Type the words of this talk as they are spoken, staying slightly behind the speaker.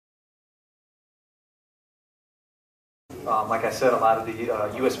Like I said, a lot of the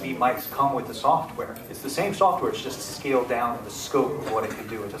USB mics come with the software. It's the same software, it's just scaled down the scope of what it can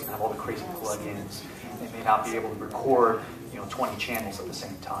do. It doesn't have all the crazy plugins. It may not be able to record 20 channels at the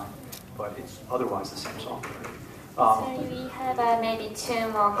same time, but it's otherwise the same software. So we have maybe 2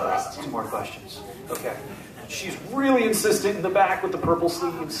 more questions. 2 more questions. Okay. She's really insistent in the back with the purple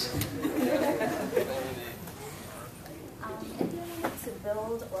sleeves. If you need to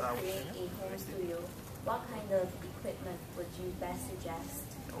build or create a home studio, what kind of equipment would you best suggest,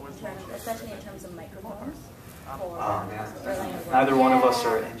 especially in terms of microphones? Neither one of us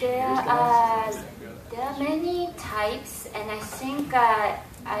are engineers. There are many types, and I think I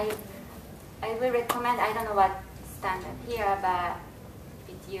would recommend, I don't know what standard here, but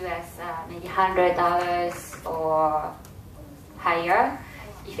it's US maybe $100 or higher.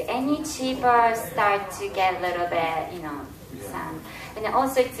 If any cheaper, start to get a little bit, sound. And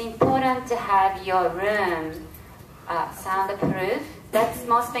also it's important to have your room soundproof. That's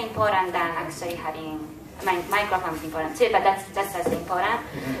most important than actually having, microphone is important too, but that's just as important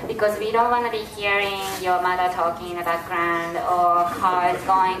because we don't want to be hearing your mother talking in the background or cars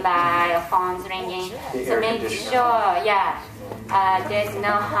going by or phones ringing. So make sure, there's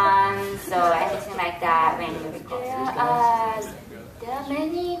no hums or anything like that when you record. There are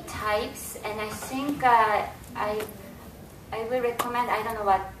many types, and I think I would recommend, I don't know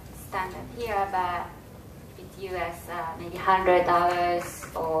what standard here, but it's US maybe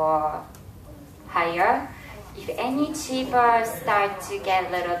 $100 or higher. If any cheaper, start to get a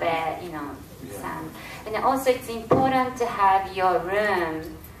little bit, sound. And also it's important to have your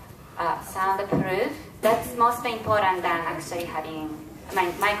room soundproof. That's most important than actually having,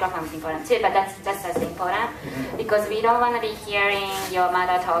 microphone is important too, but that's just as important because we don't want to be hearing your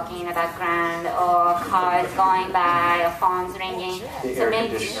mother talking in the background or cars going by or phones ringing. So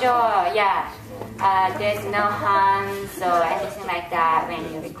make sure, there's no hums or anything like that when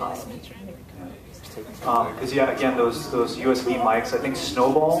you record. Because again, those USB mics, I think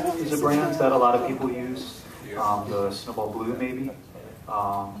Snowball is a brand that a lot of people use. The Snowball Blue maybe.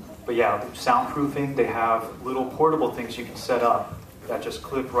 But yeah, soundproofing, they have little portable things you can set up that just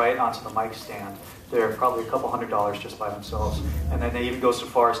clip right onto the mic stand. They're probably a couple $100 just by themselves. And then they even go so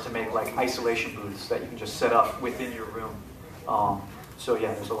far as to make like isolation booths that you can just set up within your room. So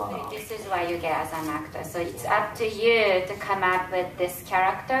yeah, there's a lot of This is what you get as an actor. So it's up to you to come up with this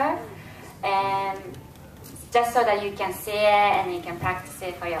character, and just so that you can see it and you can practice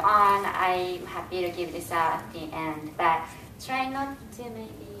it for your own. I'm happy to give this out at the end, but try not to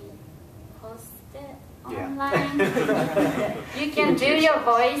maybe post it online. You can do your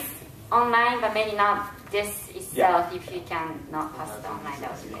voice online, but maybe not this itself. If you can not post it online,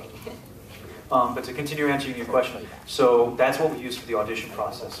 that would be great. But to continue answering your question, so that's what we use for the audition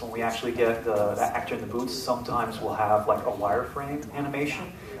process. When we actually get the actor in the booth, sometimes we'll have like a wireframe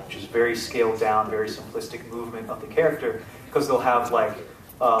animation, which is very scaled down, very simplistic movement of the character, because they'll have like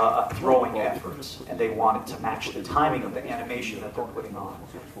a throwing effort, and they want it to match the timing of the animation that they're putting on.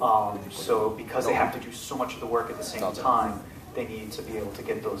 So because they have to do so much of the work at the same time, they need to be able to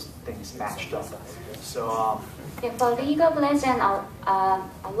get those things matched up. So for League of Legends, a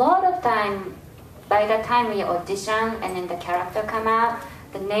lot of time, by the time we audition and then the character come out,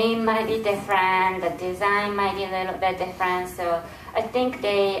 the name might be different, the design might be a little bit different. So I think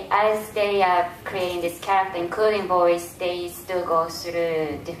as they are creating this character, including voice, they still go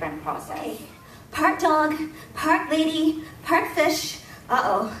through different process. Okay. Part dog, part lady, part fish.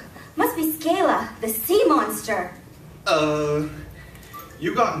 Uh-oh. Must be Scala, the sea monster.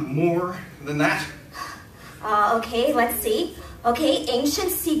 You got more than that? Okay, let's see. Okay,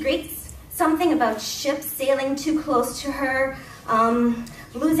 ancient secrets. Something about ships sailing too close to her,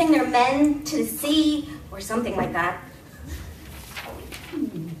 losing their men to the sea, or something like that.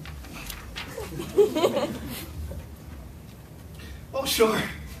 Oh, sure.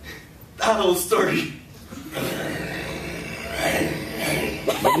 That old story.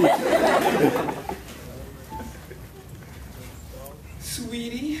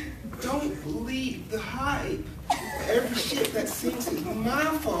 Sweetie, don't believe the hype. Every shit that sinks is my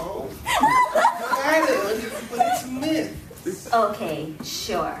fault. Valid, but it's a myth. Okay,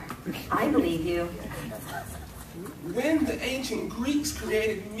 sure. I believe you. When the ancient Greeks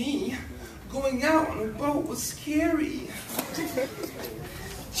created me, going out on a boat was scary.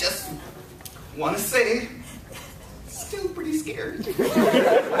 Just want to say, still pretty scary.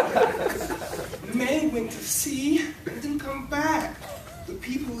 Men went to sea and didn't come back. The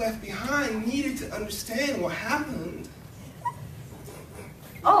people left behind needed to understand what happened.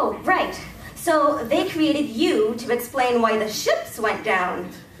 Oh, right. So they created you to explain why the ships went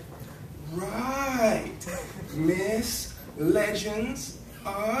down. Right. Miss legends,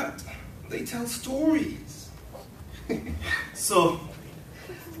 art, they tell stories. So,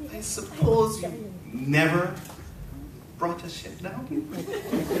 I suppose you never brought a ship down?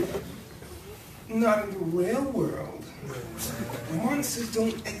 Not in the real world. Monsters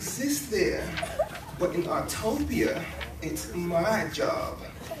don't exist there. But in Artopia, it's my job.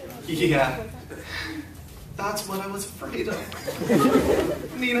 Yeah, that's what I was afraid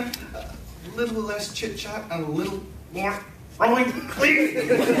of. Nina, a little less chit-chat and a little more throwing, please.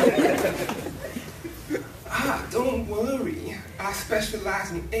 Don't worry. I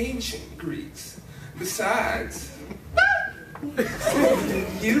specialize in ancient Greeks. Besides,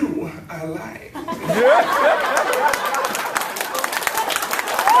 you I like.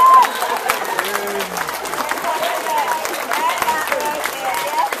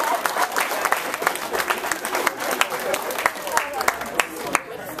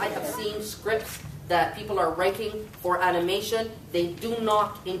 I have seen scripts that people are writing for animation. They do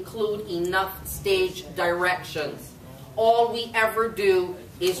not include enough stage directions. All we ever do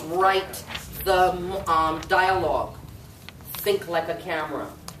is write the dialogue. Think like a camera.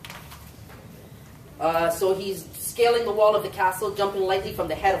 So he's scaling the wall of the castle, jumping lightly from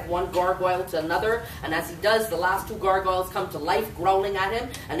the head of one gargoyle to another, and as he does, the last two gargoyles come to life, growling at him,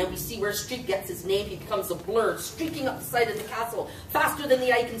 and then we see where Streak gets his name. He becomes a blur, streaking up the side of the castle, faster than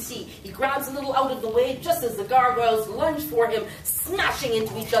the eye can see. He grabs a little out of the way, just as the gargoyles lunge for him, smashing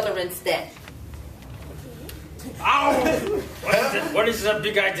into each other instead. Ow! What is the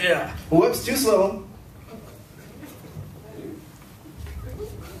big idea? Whoops, too slow.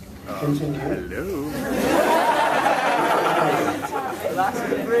 Continue. Hello.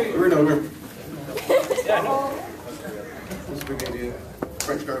 We're over. Yeah, no. What's the big idea?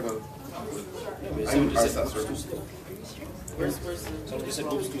 French gargoyle. Somebody I said saw oops too slow. Somebody said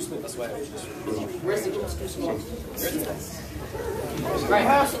oops too slow. That's why I was just... Where's the oops too small? Right,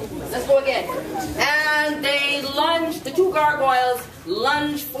 let's go again. And they lunge, the two gargoyles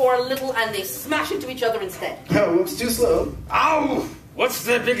lunge for a little and they smash into each other instead. Oh, whoops, too slow. Ow! What's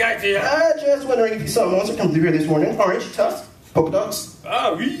the big idea? Just wondering if you saw a monster come through here this morning. Orange, tusk, polka dots.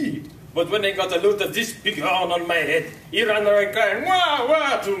 Ah, oui. But when I got a load of this big horn on my head, he ran around crying, wah,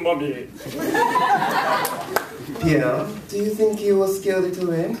 wah, to mommy. Pierre, do you think he was scared it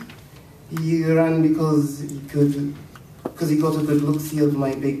away? He ran because he got a good look-see of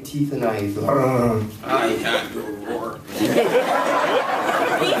my big teeth and eyes. I can't go roar.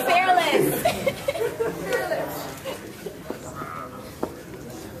 Be fearless.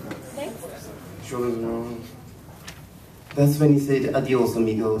 That's when he said adios,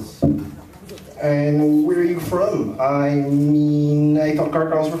 amigos. And where are you from? I mean, I thought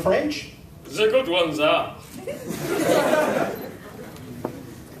gargoyles were French. The good ones are.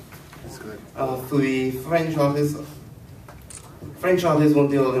 The French artists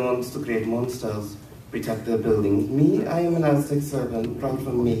weren't the only ones to create monsters, protect their buildings. Me, I am an Aztec servant brought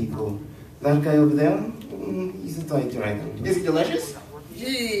from Mexico. That guy over there, he's a tight dragon. Is he delicious?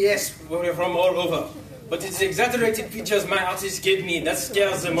 Yes, we're from all over. But it's the exaggerated pictures my artist gave me that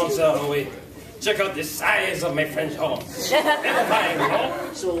scares the monster away. Check out the size of my French horn.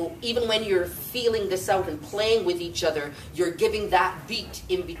 So even when you're feeling this out and playing with each other, you're giving that beat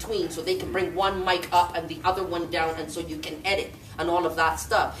in between so they can bring one mic up and the other one down, and so you can edit and all of that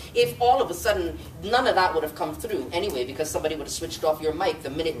stuff. If all of a sudden, none of that would have come through anyway because somebody would have switched off your mic the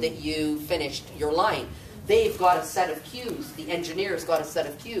minute that you finished your line. They've got a set of cues. The engineer's got a set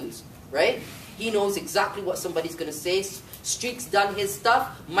of cues, right? He knows exactly what somebody's going to say. Streak's done his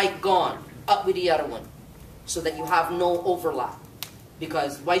stuff, mic gone. Up with the other one, so that you have no overlap.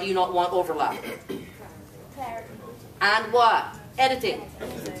 Because why do you not want overlap? Clarity. And what? Editing.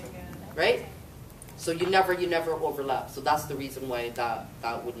 Right? So you never overlap. So that's the reason why that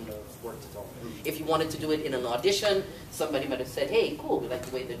wouldn't have worked at all. If you wanted to do it in an audition, somebody might have said, hey, cool, we like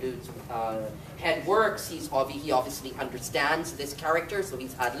the way the dude's head works. He obviously understands this character, so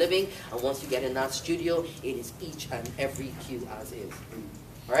he's ad-libbing. And once you get in that studio, it is each and every cue as is.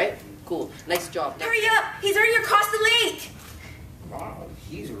 All right? Cool. Nice job. Hurry up! He's already across the lake! Wow,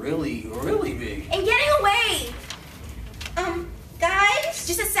 he's really, really big. And getting away! Guys,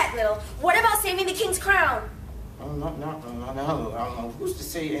 just a sec, little. What about saving the king's crown? No. Who's to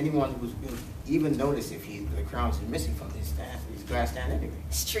say anyone who's even notice if the crown's missing from his glass stand anyway?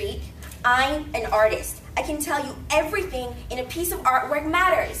 Streak, I'm an artist. I can tell you everything in a piece of artwork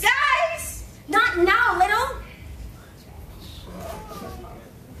matters. Guys! Not now, little!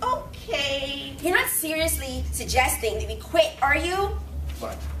 Okay. You're not seriously suggesting that we quit, are you?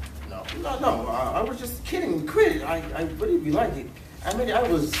 What? No. I was just kidding. Quit. I believe you like it. I mean, I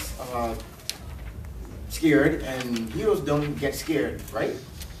was scared, and heroes don't get scared, right?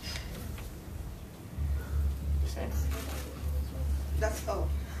 That's all.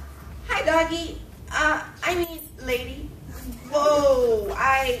 Hi, doggy. I mean, lady. Whoa,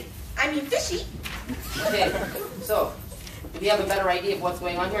 I mean, fishy. Okay, so, do we have a better idea of what's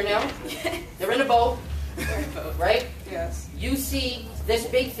going on here now? They're in a boat, right? Yes. You see this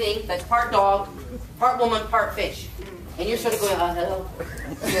big thing that's part dog, part woman, part fish. And you're sort of going, hello.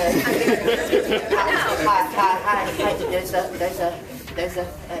 Hi. There's a,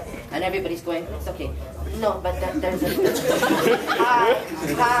 and everybody's going, it's okay. No, but there's a, hi,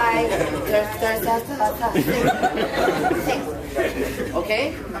 there's that,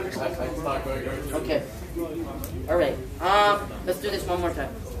 okay? Okay. All right. Let's do this one more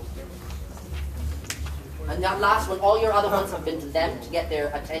time. And that last one, all your other ones have been to them to get their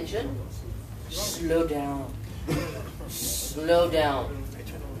attention. Slow down. Slow down.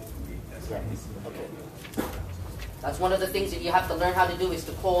 Okay. That's one of the things that you have to learn how to do is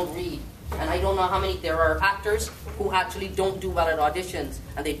to cold read. And I don't know how many, there are actors who actually don't do well at auditions.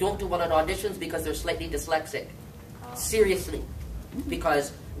 And they don't do well at auditions because they're slightly dyslexic. Seriously.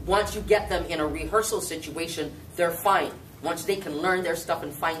 Because once you get them in a rehearsal situation, they're fine. Once they can learn their stuff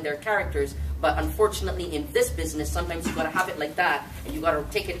and find their characters. But unfortunately in this business, sometimes you gotta have it like that, and you gotta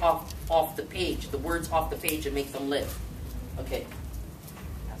take it off the page, the words off the page and make them live. Okay.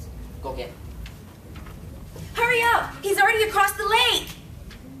 Go get it. Hurry up! He's already across the lake!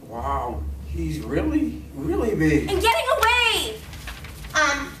 Wow, he's really, really big. And getting away!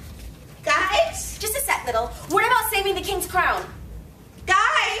 Guys? Just a sec, little. What about saving the king's crown?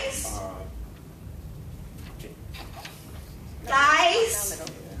 Guys? Guys?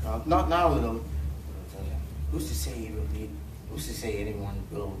 Not now, little. Who's to say anyone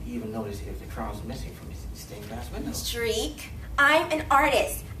will even notice if the crown's missing from his stained glass window? Streak, I'm an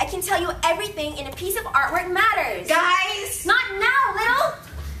artist. I can tell you everything in a piece of artwork matters. Guys? Not now, little!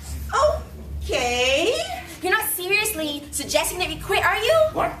 Okay. You're not seriously suggesting that we quit, are you?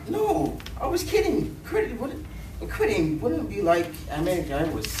 What? No, I was kidding. Quitting wouldn't be like I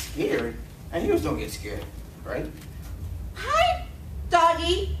was scared, and heroes don't get scared, right? Hi,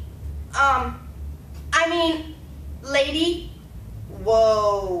 doggy. I mean, lady.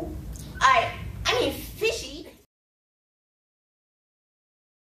 Whoa.